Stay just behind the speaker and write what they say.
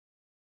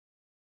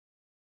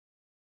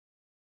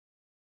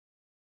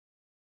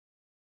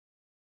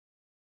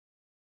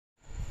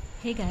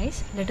Hey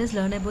guys, let us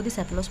learn about the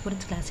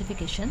cephalosporins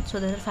classification. So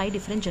there are 5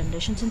 different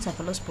generations in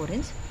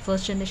cephalosporins.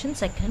 First generation,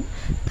 second,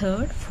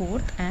 third,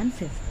 fourth and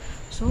fifth.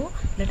 So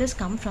let us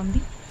come from the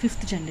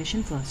fifth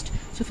generation first.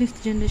 So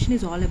fifth generation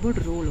is all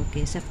about role.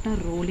 Okay,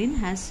 cephalosporin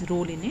has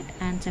role in it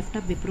and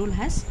cephalosporin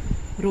has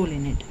role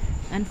in it.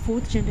 And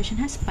fourth generation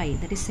has pi,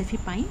 that is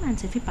cephalosporin and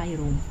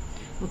cephalosporin.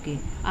 Okay,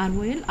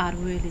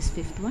 ROL is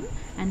fifth one,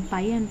 and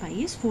pi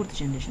is fourth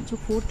generation. So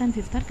fourth and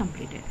fifth are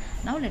completed.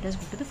 Now let us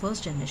go to the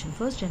first generation.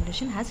 First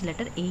generation has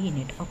letter A in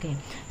it. Okay,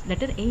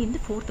 letter A in the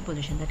fourth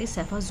position, that is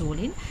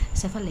cefazolin,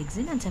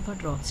 cefalexin and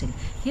cefadroxil.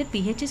 Here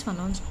pH is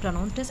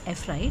pronounced as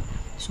F, right?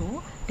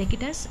 So take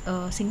it as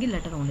a single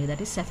letter only,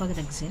 that is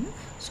cefalexin.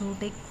 So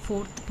take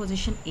fourth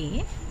position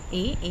A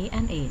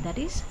and A, that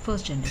is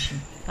first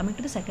generation. Coming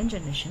to the second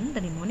generation,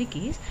 the mnemonic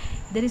is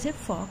there is a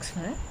fox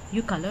fur,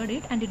 you colored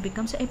it and it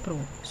becomes a pro.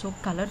 So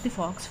color the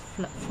fox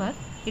fur,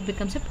 it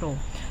becomes a pro.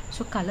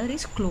 So color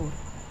is chlor,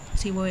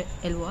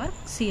 COLOR,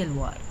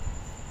 CLOR.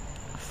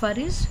 Fur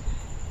is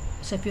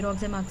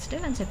cefuroxime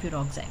acetyl and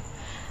cefuroxime,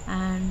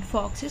 and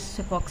fox is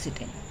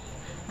cefoxetine,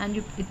 and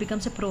it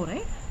becomes a pro,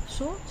 right?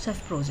 So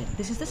cefprozil.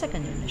 This is the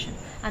second generation,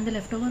 and the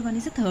leftover one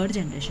is the third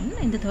generation.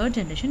 In the third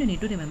generation, you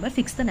need to remember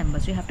fix the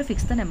numbers. You have to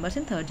fix the numbers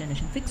in third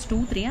generation. Fix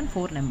 2, 3 and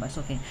 4 numbers.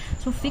 Okay,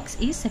 so fix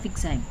is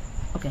cefixime.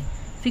 Okay,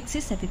 fix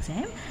is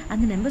cefixime,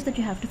 and the numbers that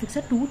you have to fix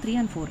are 2, 3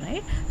 and 4,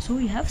 right? So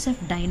you have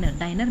cefdiner.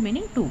 Diner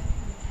meaning 2,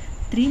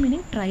 3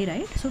 meaning tri,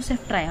 right? So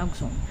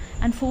ceftriaxone,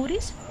 and 4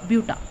 is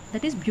buta,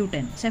 that is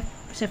butane,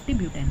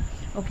 ceftibutane.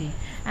 Okay,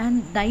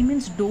 and di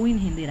means dough in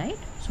Hindi, right?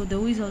 So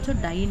dough is also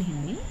di in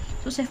Hindi.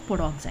 So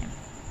cefpodoxime.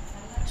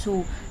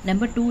 So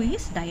number 2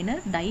 is diner,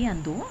 di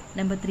and dough.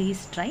 Number 3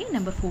 is tri.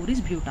 Number 4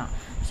 is buta.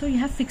 So you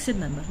have fixed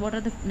numbers. What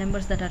are the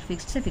numbers that are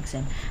fixed? Suffixed.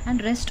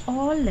 And rest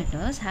all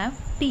letters have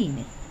T in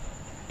it.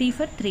 T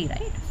for 3,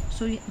 right?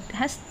 So it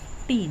has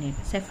T in it.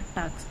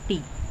 Ceftax,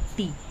 T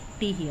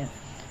here.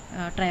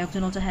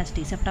 Trioxane also has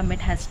T. Ceftamet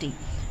has T.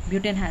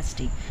 Butane has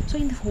T. So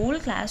in the whole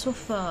class of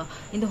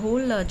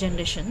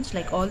generations,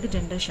 like all the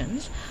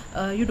generations,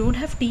 you don't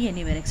have T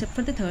anywhere except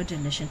for the third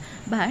generation.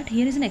 But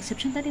here is an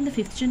exception, that in the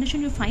fifth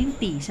generation you find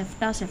T,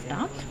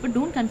 cefta, but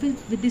don't confuse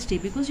with this T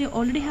because you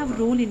already have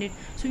role in it.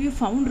 So you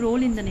found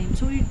role in the name,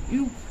 so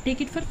you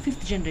take it for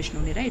fifth generation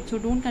only, right? So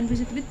don't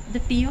confuse it with the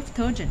T of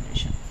third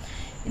generation.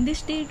 In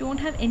this T you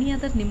don't have any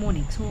other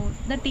mnemonic, so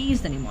the T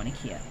is the mnemonic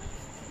here.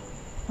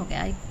 Okay,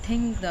 I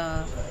think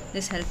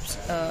this helps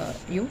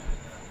you.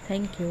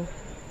 Thank you.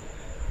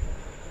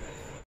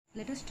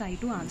 Let us try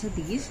to answer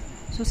these.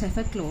 So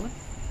cefachlor,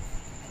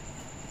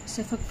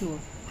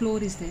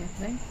 chlor is there,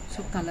 right?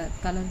 So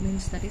color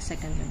means that is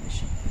second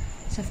generation.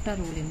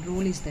 Ceftarolin,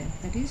 role is there,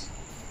 that is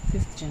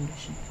fifth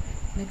generation.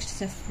 Next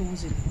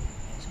cefprozil,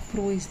 so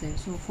pro is there.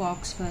 So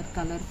fox fur,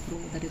 color pro,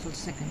 that is also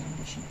second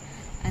generation.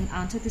 And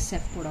answer the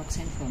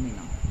cefpodoxime for me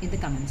now in the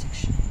comment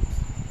section.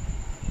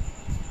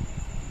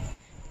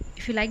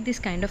 If you like this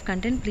kind of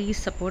content, please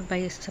support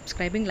by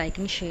subscribing,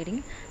 liking,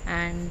 sharing,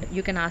 and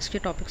you can ask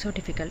your topics of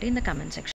difficulty in the comment section.